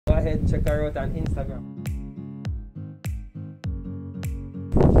ahead, check her out on Instagram.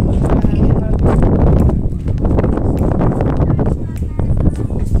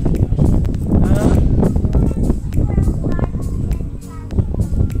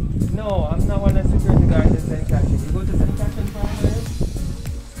 No, I'm not one of the security guards in St. Catherine. You go to St. Catherine Primary?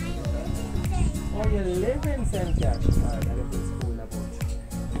 Oh, you live in St. Catherine? Alright, I live in school about.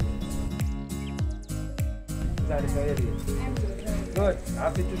 Is that how you doing? Good.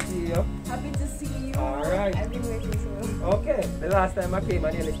 Happy to see you. Happy to see you. Alright. I've been waiting so. Okay. The last time I came,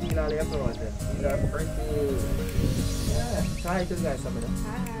 I nearly steal all your flowers. These are pretty. Yeah. Say hi to the guys, some of them.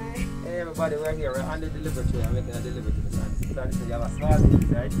 Hi. Hey everybody, we're here. We're on the delivery tray. I'm making a delivery to the son. So you have a small business,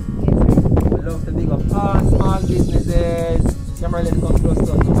 right? Yes, We love to big up all small businesses. Camera lens come close to us,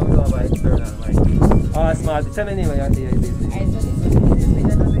 so come over external, right? All small. Tell me anyway, you're your business. I saw this business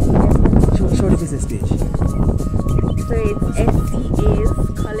another Show the business page. So it's STA's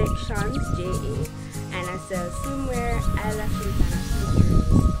Collections, JA, and I sell swimwear, eyelashes, and accessories.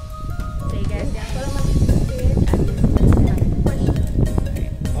 So you guys can follow my business page and if you have questions.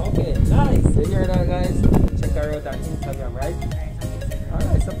 Okay, nice. You hear that, guys? Check her out on Instagram, right?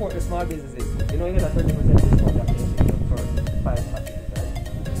 Alright, support the small businesses. You know you get a 30% discount after you ship them for 5 packages,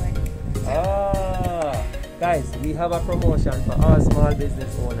 right? Ah, guys, we have a promotion for all small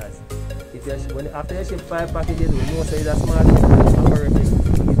business owners. If you after you ship 5 packages, we know say that small business operating,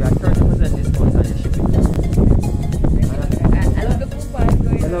 you get a 30% discount on your shipping. I love the coupons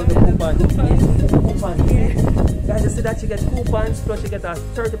going on. I love the coupons. Coupons. Yeah. Guys, you see that you get coupons plus you get a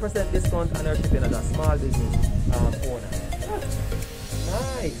 30% discount on your shipping as a small business owner.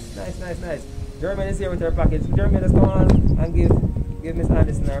 Nice. Jermaine is here with her package. Jermaine, let's come on and give Miss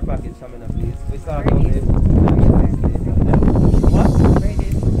Anderson her package coming up, please. We start out with what?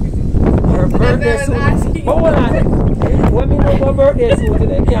 Her birthday suit. Hold on. What me know about birthday suit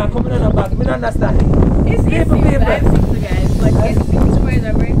today? Can't come in on her back. Me don't understand. It's People. guys, but it's tomorrow's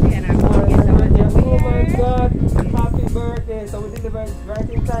her birthday and I'm going to get someone to Oh my wear. God! Happy birthday! So we delivered right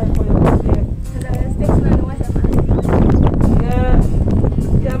in time for your birthday. Because I was texting on the WhatsApp.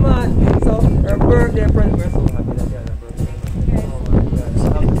 Yeah, man. So her birthday present. We're so happy that you had her birthday. Oh my God!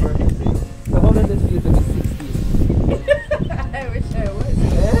 Happy birthday to you. So how does it feel to be 16? I wish I was.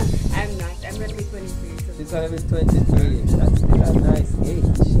 Yeah? I'm not. I'm going to be 23. So She's gonna be 23. That's still a nice age.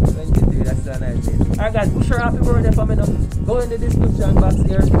 23. That's still a nice age. Alright guys, wish her happy birthday for me now. Go in the description box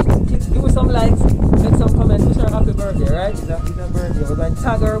here. Give her some likes. Make some comments. Wish her happy birthday, right? It's her birthday. We're going to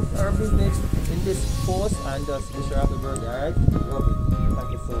tag her business in this post and just wish her happy birthday, alright? Love it. Thank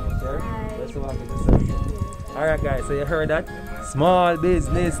you so much, alright? We're so happy to serve you. Alright guys, so you heard that? Small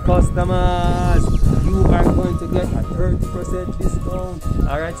business customers, you are going to get a 30% discount.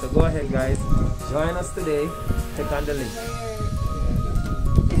 Alright, so go ahead guys. Join us today. Click on the link.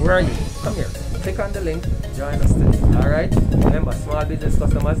 Where are you? Come here. Click on the link. Join us today. Alright? Remember, small business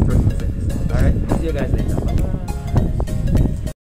customers 30% discount. Alright? See you guys later.